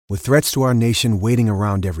With threats to our nation waiting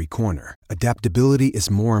around every corner, adaptability is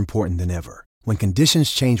more important than ever. When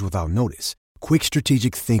conditions change without notice, quick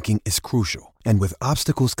strategic thinking is crucial. And with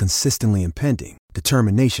obstacles consistently impending,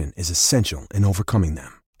 determination is essential in overcoming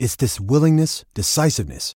them. It's this willingness,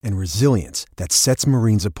 decisiveness, and resilience that sets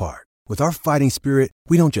Marines apart. With our fighting spirit,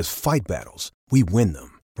 we don't just fight battles, we win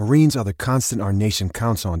them. Marines are the constant our nation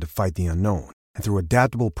counts on to fight the unknown. And through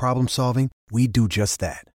adaptable problem solving, we do just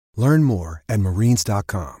that. Learn more at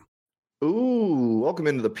marines.com. Ooh, welcome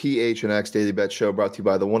into the PHNX Daily Bet Show, brought to you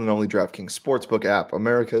by the one and only DraftKings Sportsbook app,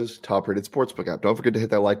 America's top-rated sportsbook app. Don't forget to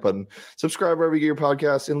hit that like button, subscribe wherever you get your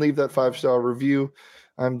podcasts, and leave that 5-star review.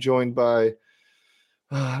 I'm joined by,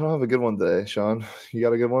 I don't have a good one today, Sean. You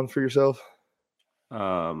got a good one for yourself?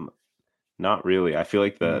 Not really. I feel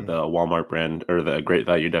like the Walmart brand or the Great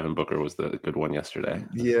Value Devin Booker was the good one yesterday.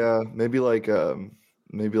 Yeah, maybe like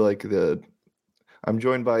the I'm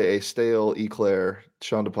joined by a stale Eclair,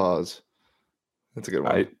 Sean DePaz. That's a good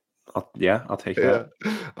one. I'll take that.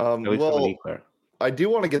 Well, I do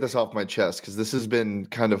want to get this off my chest because this has been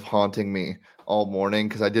kind of haunting me all morning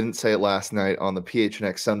because I didn't say it last night on the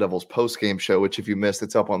PHNX Sun Devils post-game show, which if you missed,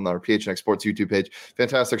 it's up on our PHNX Sports YouTube page.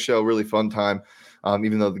 Fantastic show, really fun time,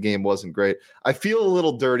 even though the game wasn't great. I feel a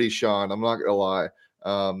little dirty, Sean. I'm not going to lie.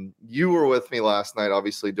 You were with me last night,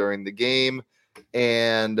 obviously, during the game,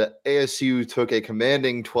 and ASU took a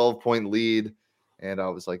commanding 12-point lead. And I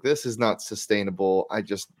was like, this is not sustainable. I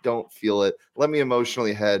just don't feel it. Let me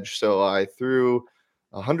emotionally hedge. So I threw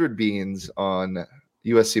 100 beans on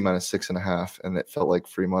USC minus 6.5, and it felt like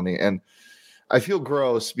free money. And I feel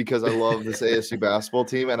gross because I love this ASU basketball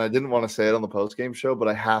team, and I didn't want to say it on the postgame show, but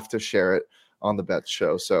I have to share it on the bet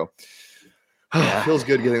show. So it feels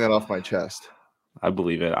good getting that off my chest. I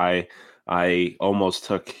believe it. I almost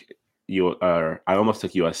took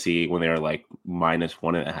USC when they were like minus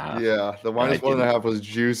 1.5. Yeah, the minus 1.5 was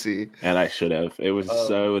juicy, and I should have. It was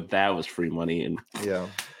that was free money, and yeah,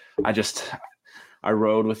 I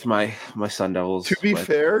rode with my Sun Devils. To be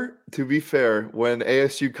fair, when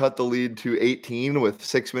ASU cut the lead to 18 with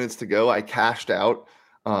 6 minutes to go, I cashed out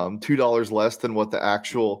 $2 less than what the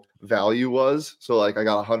actual value was. So like I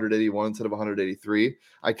got 181 instead of 183.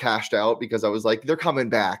 I cashed out because I was like, they're coming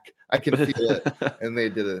back. I can feel it, and they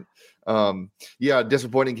didn't.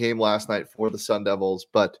 Disappointing game last night for the Sun Devils,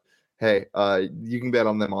 but hey, you can bet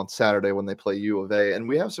on them on Saturday when they play U of A, and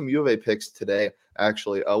we have some U of A picks today.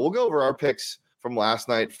 Actually, we'll go over our picks from last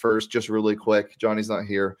night first, just really quick. Johnny's not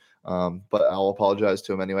here, but I'll apologize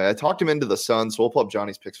to him anyway. I talked him into the Suns, so we'll pull up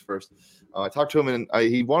Johnny's picks first. I talked to him, and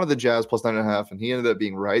he wanted the Jazz plus 9.5, and he ended up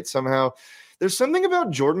being right somehow. There's something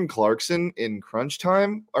about Jordan Clarkson in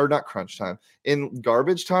in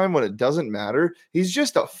garbage time when it doesn't matter. He's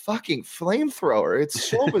just a fucking flamethrower. It's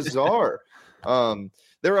so bizarre.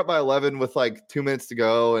 They were up by 11 with like 2 minutes to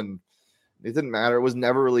go, and it didn't matter. It was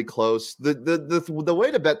never really close. The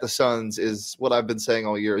way to bet the Suns is what I've been saying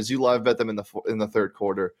all year: is you live bet them in the third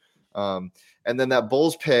quarter, and then that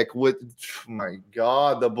Bulls pick. My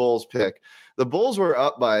God, the Bulls pick. The Bulls were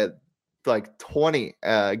up by like 20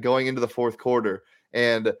 going into the fourth quarter,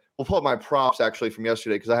 and we'll pull up my props actually from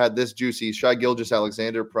yesterday because I had this juicy Shai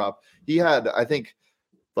Gilgeous-Alexander prop. He had, I think,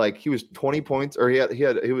 like he was 20 points, or he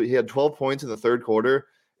had 12 points in the third quarter,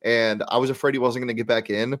 and I was afraid he wasn't going to get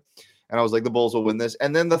back in. And I was like, the Bulls will win this.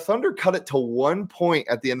 And then the Thunder cut it to 1 point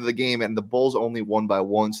at the end of the game, and the Bulls only won by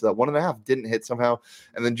 1. So that 1.5 didn't hit somehow.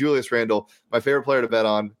 And then Julius Randle, my favorite player to bet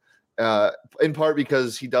on, in part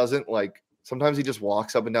because he doesn't sometimes he just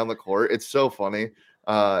walks up and down the court. It's so funny.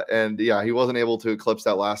 He wasn't able to eclipse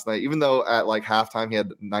that last night, even though at like halftime he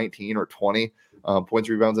had 19 or 20 points,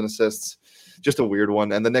 rebounds, and assists. Just a weird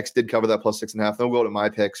one. And the Knicks did cover that plus 6.5. Then we'll go to my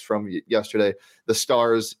picks from yesterday. The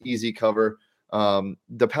Stars, easy cover.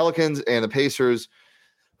 The Pelicans and the Pacers,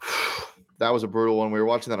 that was a brutal one. We were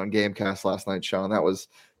watching that on Gamecast last night, Sean. That was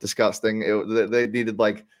disgusting. They needed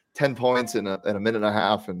like 10 points in a minute and a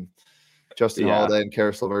half, and Justin Holiday and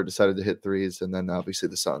Karis LeVert decided to hit threes, and then obviously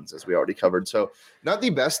the Suns, as we already covered. So not the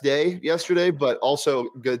best day yesterday, but also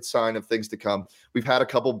good sign of things to come. We've had a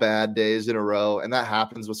couple bad days in a row, and that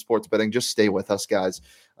happens with sports betting. Just stay with us, guys.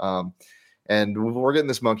 And we're getting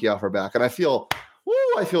this monkey off our back, and I feel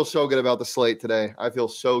so good about the slate today. I feel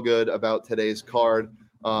so good about today's card.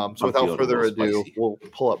 So without further ado, we'll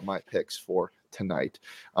pull up my picks for tonight.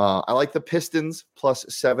 I like the Pistons plus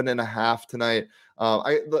 7.5 tonight.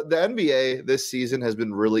 The NBA this season has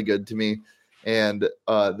been really good to me, and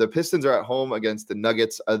the Pistons are at home against the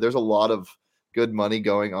Nuggets. There's a lot of good money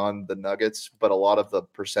going on the Nuggets, but a lot of the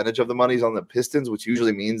percentage of the money is on the Pistons, which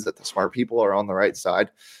usually means that the smart people are on the right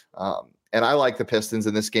side. And I like the Pistons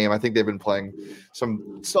in this game. I think they've been playing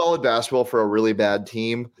some solid basketball for a really bad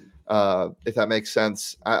team. If that makes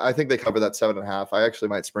sense, I think they cover that 7.5. I actually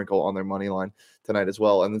might sprinkle on their money line tonight as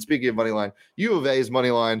well. And then speaking of money line, U of A's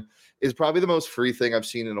money line is probably the most free thing I've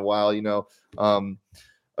seen in a while.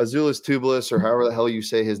 Azuolas Tubelis, or however the hell you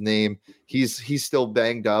say his name, he's still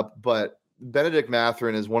banged up, but Benedict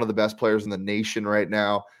Mathurin is one of the best players in the nation right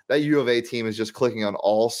now. That U of A team is just clicking on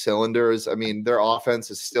all cylinders. I mean, their offense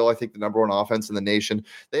is still, I think, the number one offense in the nation.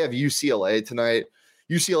 They have UCLA tonight.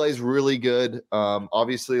 UCLA is really good.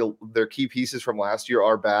 Obviously, their key pieces from last year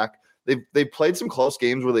are back. They've played some close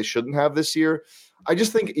games where they shouldn't have this year. I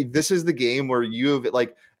just think this is the game where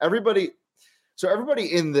everybody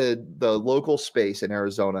in the local space in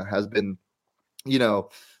Arizona has been, the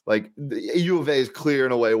U of A is clear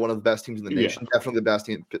in a way one of the best teams in the nation, definitely the best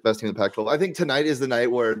team in the Pac-12. I think tonight is the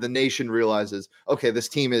night where the nation realizes, okay, this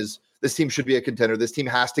team should be a contender. This team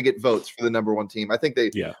has to get votes for the number one team. I think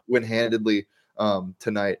they win handedly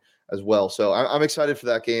tonight as well. So I'm excited for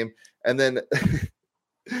that game. And then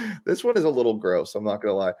this one is a little gross. I'm not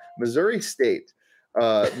going to lie. Missouri State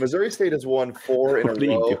has won 4 in a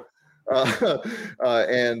row.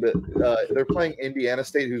 And they're playing Indiana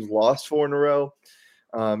State, who's lost 4 in a row.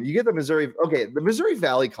 You get the Missouri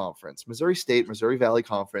Valley Conference, Missouri State, Missouri Valley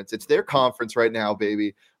Conference. It's their conference right now,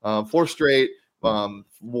 baby. 4 straight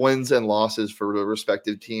wins and losses for the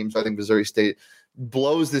respective teams. I think Missouri State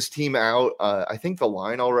blows this team out. I think the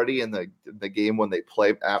line already in the game when they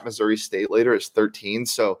play at Missouri State later is 13.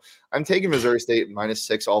 So I'm taking Missouri State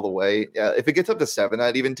 -6 all the way. If it gets up to 7,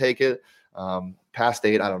 I'd even take it. Past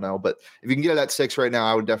 8, I don't know. But if you can get it at 6 right now,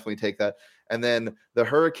 I would definitely take that. And then the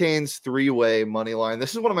Hurricanes 3-way money line.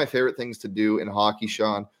 This is one of my favorite things to do in hockey,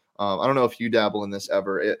 Sean. I don't know if you dabble in this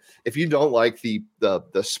ever. If you don't like the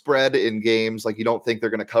spread in games, like you don't think they're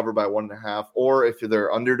going to cover by 1.5, or if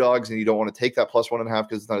they're underdogs and you don't want to take that plus 1.5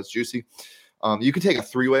 because it's not as juicy, you can take a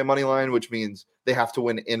 3-way money line, which means they have to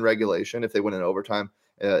win in regulation. If they win in overtime,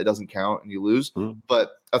 it doesn't count and you lose.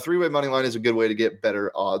 But a 3-way money line is a good way to get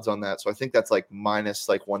better odds on that. So I think that's minus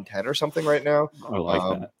 110 or something right now. I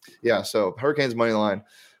like that. Yeah. So Hurricanes money line.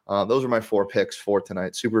 Those are my 4 picks for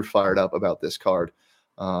tonight. Super fired up about this card.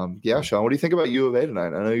 Sean, what do you think about U of A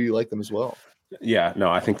tonight? I know you like them as well. Yeah,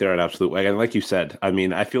 no, I think they're an absolute wagon. Like you said, I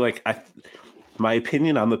mean, I feel like my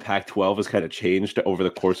opinion on the Pac-12 has kind of changed over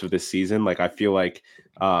the course of this season. I feel like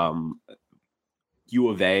U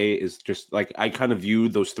of A is just I kind of view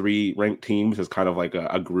those 3 ranked teams as kind of like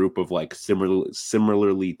a group of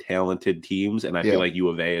similarly talented teams, and I feel like U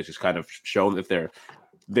of A has just kind of shown that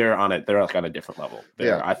they're on a different level.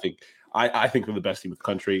 I think they're the best team in the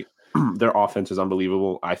country. Their offense is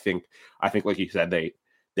unbelievable. I think like you said, they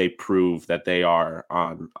prove that they're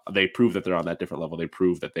on that different level. They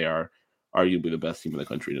prove that they are arguably the best team in the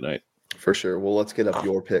country tonight. For sure. Well, let's get up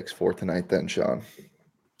your picks for tonight then, Sean.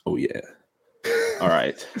 Oh yeah. All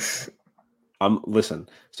right. Listen.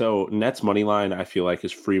 So Nets money line, I feel like,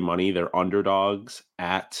 is free money. They're underdogs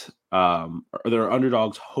hosting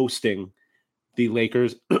the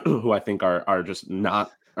Lakers, who I think are just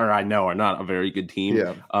not, or I know are not a very good team.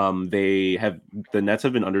 Yeah. The Nets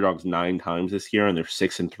have been underdogs 9 times this year, and they're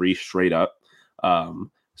 6-3 straight up.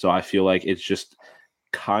 So I feel like it's just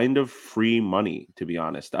kind of free money, to be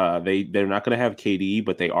honest. They're not going to have KD,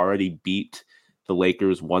 but they already beat the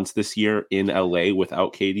Lakers once this year in LA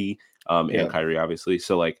without KD and Kyrie, obviously.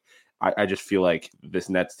 So I just feel like this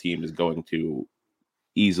Nets team is going to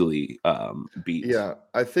easily beat. Yeah,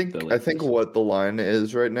 I think what the line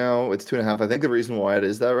is right now, it's 2.5. I think the reason why it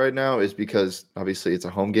is that right now is because obviously it's a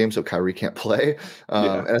home game, so Kyrie can't play,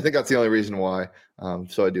 and I think that's the only reason why.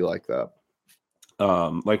 So I do like that.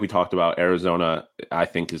 Like we talked about, Arizona, I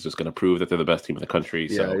think, is just going to prove that they're the best team in the country.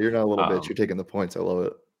 Yeah, so you're not a little bitch. You're taking the points. I love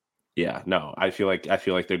it. Yeah, no, I feel like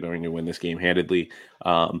they're going to win this game handedly.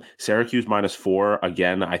 Syracuse -4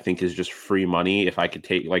 again, I think, is just free money. If I could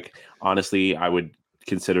take, honestly, I would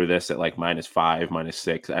consider this at -5,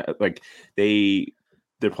 -6.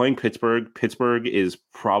 They're playing Pittsburgh. Pittsburgh is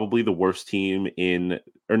probably the worst team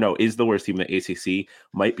is the worst team in the ACC.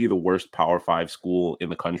 Might be the worst Power 5 school in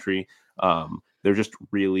the country. They're just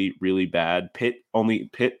really, really bad. Pitt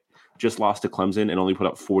just lost to Clemson and only put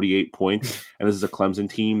up 48 points. And this is a Clemson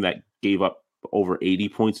team that gave up over 80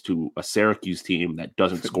 points to a Syracuse team that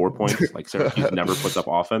doesn't score points. Syracuse never puts up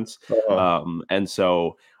offense. And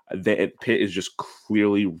so Pitt is just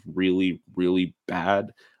clearly really, really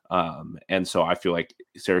bad. And so I feel like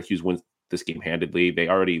Syracuse wins this game handedly. They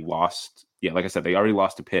already lost. Yeah, like I said, they already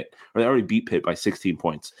lost to Pitt, or they already beat Pitt by 16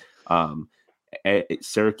 points.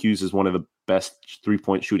 Syracuse is one of the best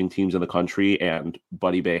 3-point shooting teams in the country, and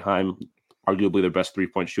Buddy Boeheim arguably their best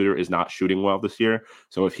 3-point shooter, is not shooting well this year.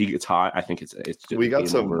 So if he gets hot, I think it's just we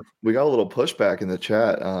got over. We got a little pushback in the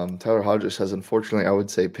chat. Tyler Hodges says, unfortunately, I would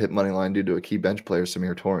say Pitt money line due to a key bench player,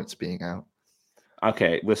 Samir Torrance, being out.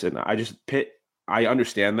 Okay, listen, I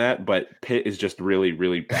understand that, but Pitt is just really,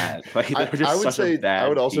 really bad. Like they're just I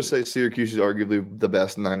would also say Syracuse is arguably the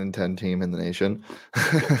best 9-10 team in the nation.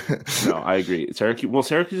 No, I agree.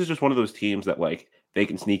 Syracuse is just one of those teams that like they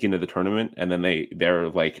can sneak into the tournament and then they're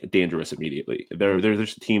like dangerous immediately. They're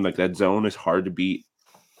just a team like that zone is hard to beat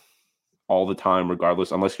all the time,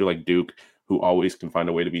 regardless, unless you're like Duke, who always can find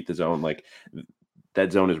a way to beat the zone. Like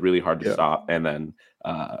that zone is really hard to stop. And then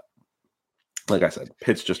like I said,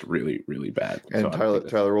 Pitt's just really, really bad. And so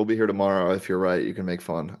Tyler, we'll be here tomorrow. If you're right, you can make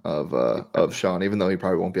fun of Sean, even though he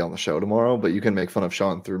probably won't be on the show tomorrow. But you can make fun of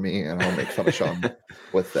Sean through me, and I'll make fun of Sean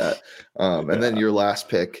with that. And then your last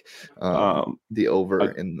pick, the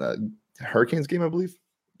over in the Hurricanes game, I believe.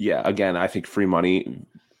 Yeah, again, I think free money.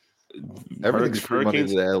 Everything's free money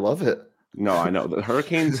today. I love it. No, I know the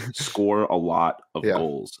Hurricanes score a lot of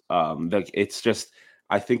goals. It's just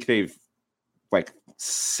I think they've like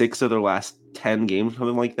 6 of their last 10 games,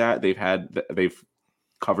 something like that. They've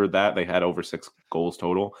covered that. They had over 6 goals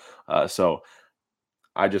total. So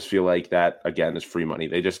I just feel like that again is free money.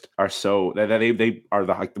 They just are they are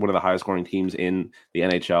one of the highest scoring teams in the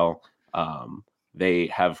NHL. They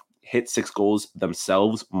have hit 6 goals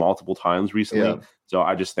themselves multiple times recently. Yeah. So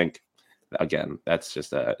I just think again that's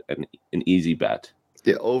just an easy bet.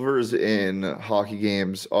 The overs in hockey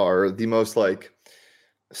games are the most like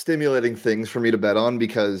stimulating things for me to bet on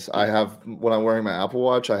because I have, when I'm wearing my Apple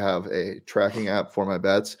Watch, I have a tracking app for my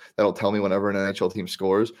bets that'll tell me whenever an NHL team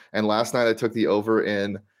scores. And last night I took the over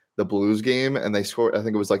in the Blues game and they scored, I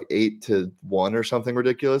think it was like 8-1 or something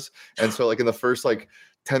ridiculous. And so like in the first like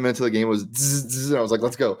 10 minutes of the game was and I was like,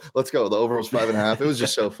 let's go. The over was 5.5. It was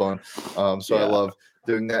just so fun. I love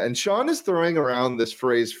doing that. And Sean is throwing around this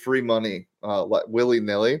phrase free money like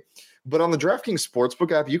willy-nilly. But on the DraftKings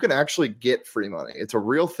Sportsbook app, you can actually get free money. It's a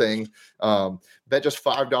real thing. Bet just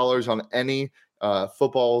 $5 on any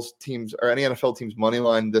football teams or any NFL team's money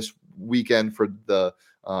line this weekend for the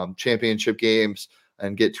championship games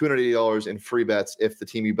and get $280 in free bets if the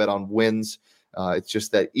team you bet on wins. It's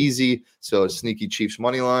just that easy. So sneaky Chiefs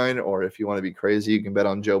money line, or if you want to be crazy, you can bet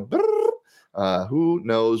on Joe Burrow. Who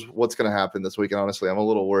knows what's going to happen this week? And honestly, I'm a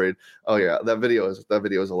little worried. Oh yeah, that video is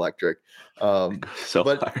electric.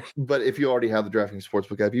 But if you already have the DraftKings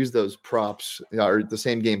Sportsbook app, use those props or the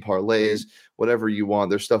same game parlays, whatever you want.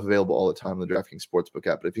 There's stuff available all the time on the DraftKings Sportsbook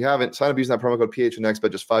app. But if you haven't, sign up using that promo code PHNX,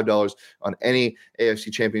 bet just $5 on any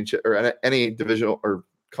AFC championship or any divisional or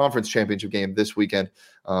conference championship game this weekend.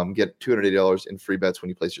 Get $280 in free bets when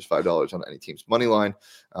you place just $5 on any team's money line,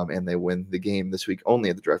 and they win the game this week only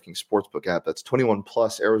at the DraftKings Sportsbook app. That's 21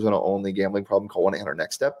 plus, Arizona only. Gambling problem? Call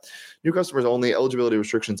 1-800-NEXT STEP. New customers only. Eligibility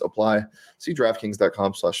restrictions apply. See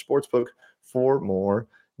DraftKings.com/sportsbook for more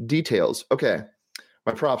details. Okay,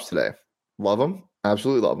 my props today. Love them.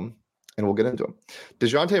 Absolutely love them. And we'll get into them.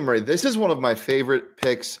 DeJounte Murray. This is one of my favorite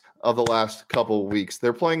picks of the last couple of weeks.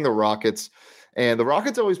 They're playing the Rockets. And the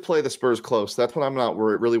Rockets always play the Spurs close. That's when I'm not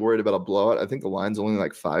really worried about a blowout. I think the line's only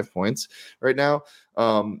like 5 points right now.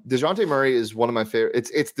 DeJounte Murray is one of my favorite.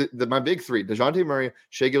 It's my big three: DeJounte Murray,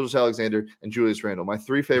 Shai Gilgeous-Alexander, and Julius Randle. My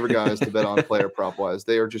 3 favorite guys to bet on player prop wise.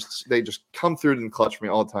 They just come through and clutch for me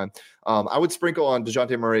all the time. I would sprinkle on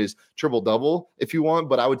DeJounte Murray's triple double if you want,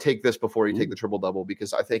 but I would take this before you take the triple double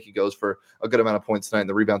because I think he goes for a good amount of points tonight, and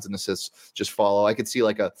the rebounds and assists just follow. I could see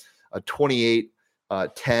like a 28,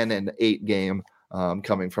 10, and 8 game.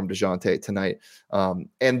 Coming from DeJounte tonight.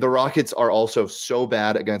 And the Rockets are also so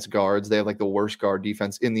bad against guards. They have like the worst guard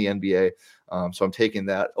defense in the NBA. So I'm taking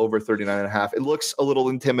that over 39.5. It looks a little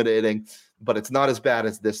intimidating, but it's not as bad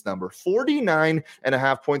as this number.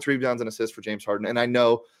 49.5 points, rebounds, and assists for James Harden. And I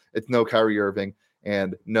know it's no Kyrie Irving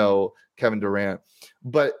and no Kevin Durant,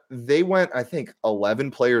 but they went, I think,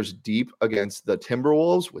 11 players deep against the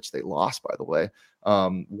Timberwolves, which they lost, by the way,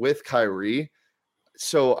 with Kyrie.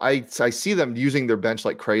 So I see them using their bench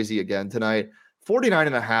like crazy again tonight.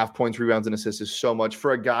 49.5 points, rebounds, and assists is so much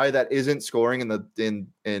for a guy that isn't scoring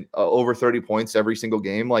in over 30 points every single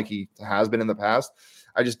game like he has been in the past.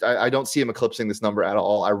 I don't see him eclipsing this number at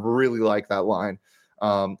all. I really like that line.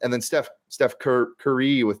 And then Steph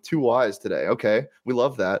Curry with 2 Ys today. Okay, we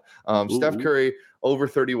love that. Steph Curry over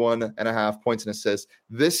 31.5 points and assists.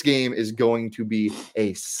 This game is going to be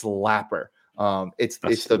a slapper. It's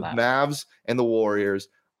the Mavs and the Warriors.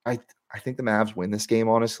 I think the Mavs win this game,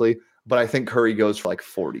 honestly. but I think Curry goes for like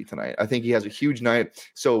 40 tonight. I think he has a huge night.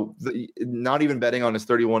 So not even betting on his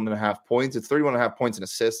 31.5 points. It's 31.5 points and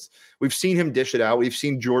assists. We've seen him dish it out. We've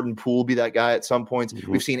seen Jordan Poole be that guy at some points.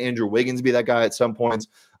 Mm-hmm. We've seen Andrew Wiggins be that guy at some points.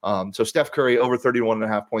 So Steph Curry over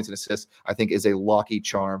 31.5 points and assists, I think is a lucky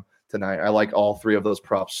charm tonight. I like all three of those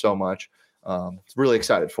props so much. Really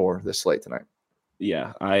excited for this slate tonight.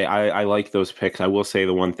 Yeah, I like those picks. I will say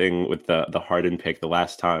the one thing with the Harden pick, the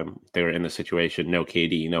last time they were in the situation, no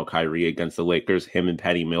KD, no Kyrie against the Lakers, him and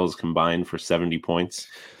Patty Mills combined for 70 points.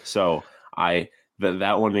 So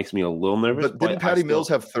that one makes me a little nervous. But didn't Patty Mills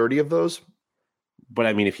have 30 of those? But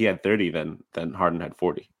I mean, if he had 30, then Harden had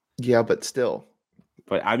 40. Yeah, but still.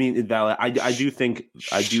 But I mean, I do think.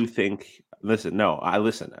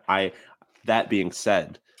 That being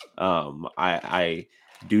said, I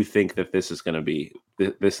do think that this is going to be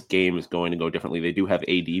this game is going to go differently. They do have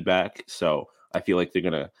AD back, so I feel like they're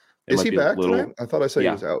gonna. Is he back tonight? I thought I saw he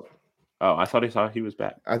was out. Oh, I thought he was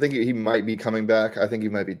back. I think he might be coming back. I think he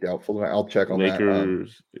might be doubtful tonight. I'll check on that.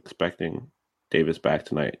 Lakers expecting Davis back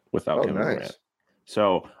tonight without Kevin Durant.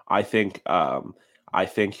 So I think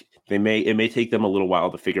it may take them a little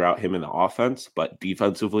while to figure out him in the offense, but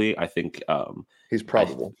defensively, I think he's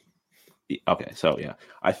probable. Okay, so yeah,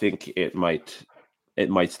 I think it might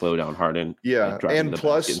slow down Harden. Yeah, and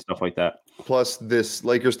plus and stuff like that. Plus, this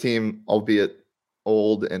Lakers team, albeit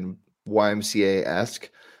old and YMCA-esque,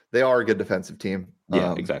 they are a good defensive team.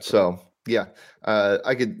 Yeah, exactly. So yeah,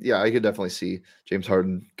 I could definitely see James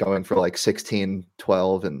Harden going for like 16,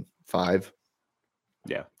 12, and 5.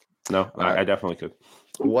 Yeah, no, I definitely could.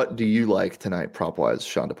 What do you like tonight, prop wise,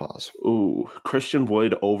 Sean DePaz? Ooh, Christian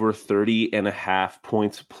Wood over 30.5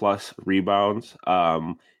 points plus rebounds.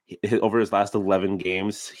 Over his last 11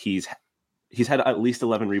 games, he's had at least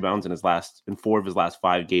 11 rebounds in 4 of his last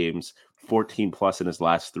 5 games, 14 plus in his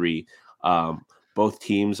last 3. Both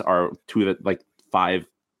teams are two of the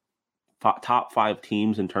top 5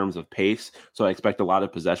 teams in terms of pace. So I expect a lot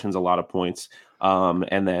of possessions, a lot of points.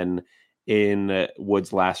 And then in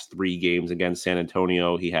Wood's last 3 games against San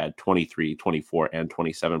Antonio, he had 23, 24, and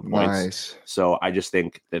 27 points. Nice. So I just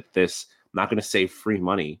think that this, I'm not going to say free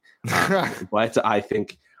money, but I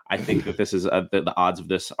think that this is the odds of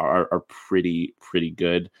this are pretty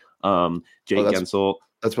good. Gensel.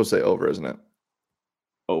 That's supposed to say over, isn't it?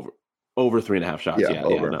 Over 3.5 shots. Yeah,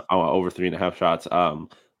 over. Over 3.5 shots.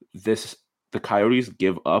 The Coyotes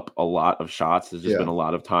give up a lot of shots. There's just been a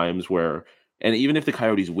lot of times where, and even if the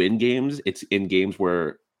Coyotes win games, it's in games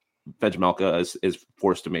where Vejmelka is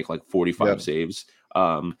forced to make like 45 saves.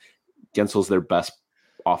 Gensel's their best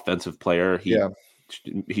offensive player.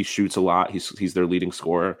 He shoots a lot. He's their leading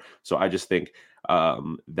scorer. So I just think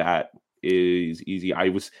that is easy.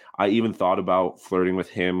 I even thought about flirting with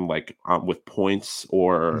him like with points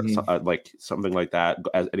or like something like that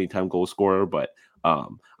as anytime goal scorer. But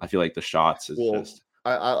I feel like the shots is just.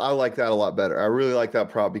 I like that a lot better. I really like that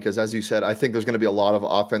prop because, as you said, I think there's going to be a lot of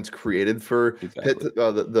offense created for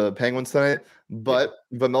the Penguins tonight. But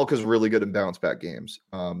Vejmelka's really good in bounce back games.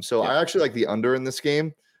 I actually like the under in this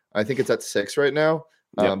game. I think it's at 6 right now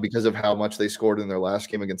because of how much they scored in their last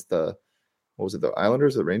game against the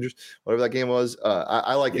Islanders, the Rangers, whatever that game was.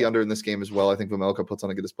 I like the under in this game as well. I think Vejmelka puts on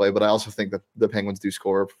a good display, but I also think that the Penguins do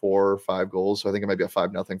score 4 or 5 goals. So I think it might be a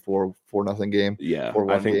 5-0, 4-0 game. Yeah,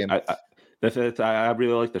 I think I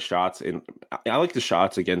really like the shots, and I like the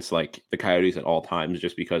shots against like the Coyotes at all times,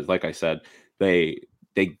 just because, like I said, they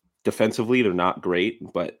defensively they're not great,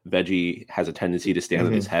 but Veggie has a tendency to stand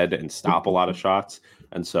on his head and stop a lot of shots,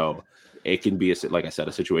 and so it can be like I said,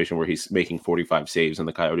 a situation where he's making 45 saves and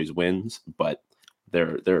the Coyotes wins, but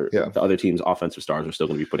the other team's offensive stars are still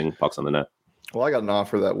going to be putting pucks on the net. Well, I got an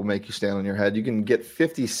offer that will make you stand on your head. You can get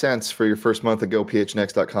 50 cents for your first month at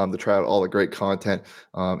gophnx.com to try out all the great content.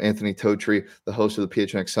 Anthony Totri, the host of the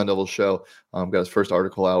PHNX Sun Devils show, got his first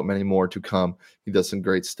article out, many more to come. He does some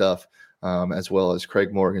great stuff, as well as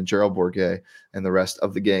Craig Morgan, Gerald Bourguet, and the rest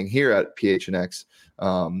of the gang here at PHNX.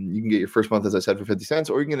 You can get your first month, as I said, for 50 cents,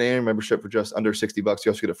 or you can get an annual membership for just under $60. You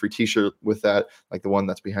also get a free t-shirt with that, like the one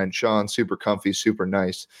that's behind Sean. Super comfy, super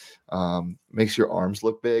nice. Makes your arms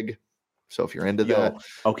look big. So if you're into that.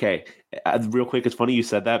 Okay. Real quick, it's funny you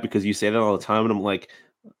said that because you say that all the time. And I'm like,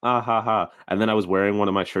 ha ha. And then I was wearing one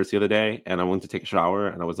of my shirts the other day and I went to take a shower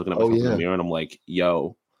and I was looking at myself in the mirror and I'm like,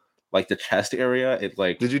 yo, like the chest area, it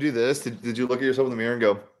like. Did you do this? Did you look at yourself in the mirror and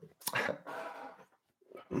go?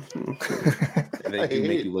 They do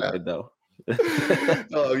make you look good though.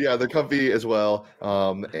 Oh yeah, they're comfy as well.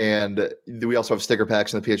 And we also have sticker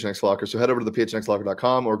packs in the PHNX locker. So head over to the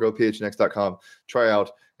phnxlocker.com or go phnx.com, try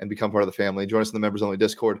out and become part of the family. Join us in the members only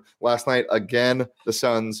Discord. Last night, again, the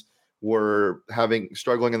Suns were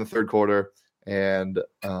struggling in the third quarter. And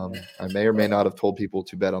I may or may not have told people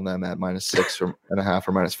to bet on them at -6 or and a half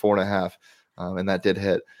or -4.5. And that did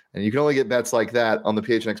hit. And you can only get bets like that on the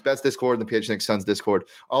PHNX Bets Discord and the PHNX Suns Discord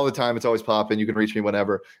all the time. It's always popping. You can reach me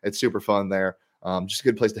whenever. It's super fun there. Just a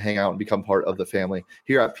good place to hang out and become part of the family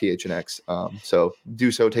here at PHNX. So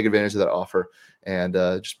do so. Take advantage of that offer. And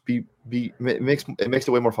just it makes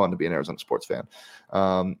it way more fun to be an Arizona sports fan.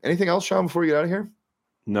 Anything else, Sean, before we get out of here?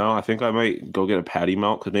 No, I think I might go get a patty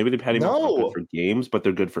melt because maybe the patty melts are good for games, but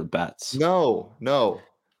they're good for bets. No. No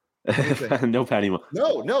patty melt.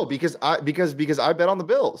 No, because I bet on the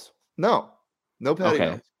Bills. No patty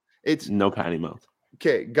melt. It's no patty melt.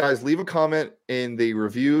 Okay, guys, leave a comment in the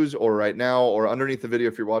reviews or right now or underneath the video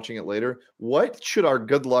if you're watching it later. What should our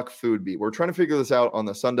good luck food be? We're trying to figure this out on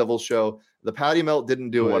the Sun Devils show. The patty melt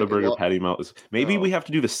didn't do it. Whataburger patty melt is. Maybe we have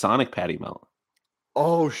to do the Sonic patty melt.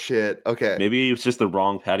 Oh shit. Okay. Maybe it's just the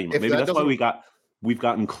wrong patty melt. Maybe that's why we've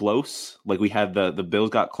gotten close. Like we had the Bills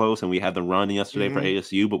got close and we had the run yesterday for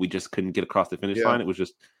ASU, but we just couldn't get across the finish line. It was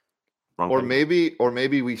just wrong. Or maybe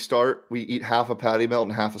we eat half a patty melt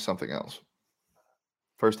and half of something else.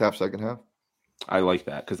 First half, second half. I like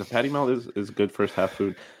that because the patty melt is good first half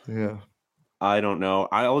food. Yeah. I don't know.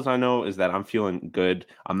 All I know is that I'm feeling good.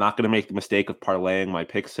 I'm not going to make the mistake of parlaying my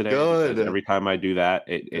picks today. Good. Every time I do that,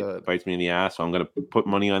 it bites me in the ass. So I'm going to put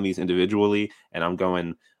money on these individually, and I'm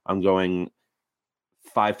going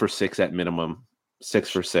 5 for 6 at minimum, 6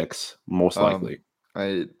 for 6 most likely.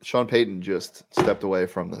 Sean Payton just stepped away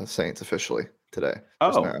from the Saints officially today.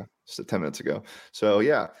 Just 10 minutes ago. So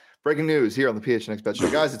yeah. Breaking news here on the PHNX Bet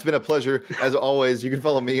Show. Guys, it's been a pleasure. As always, you can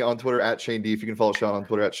follow me on Twitter at Shane Deef. You can follow Sean on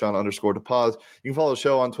Twitter at Sean_DePause. You can follow the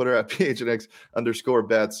show on Twitter at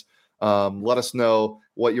PHNX_bets. Let us know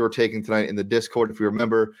what you were taking tonight in the Discord if you're a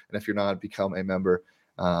member. And if you're not, become a member.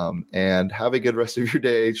 And have a good rest of your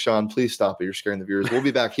day. Sean, please stop it. You're scaring the viewers. We'll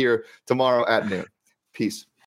be back here tomorrow at noon. Peace.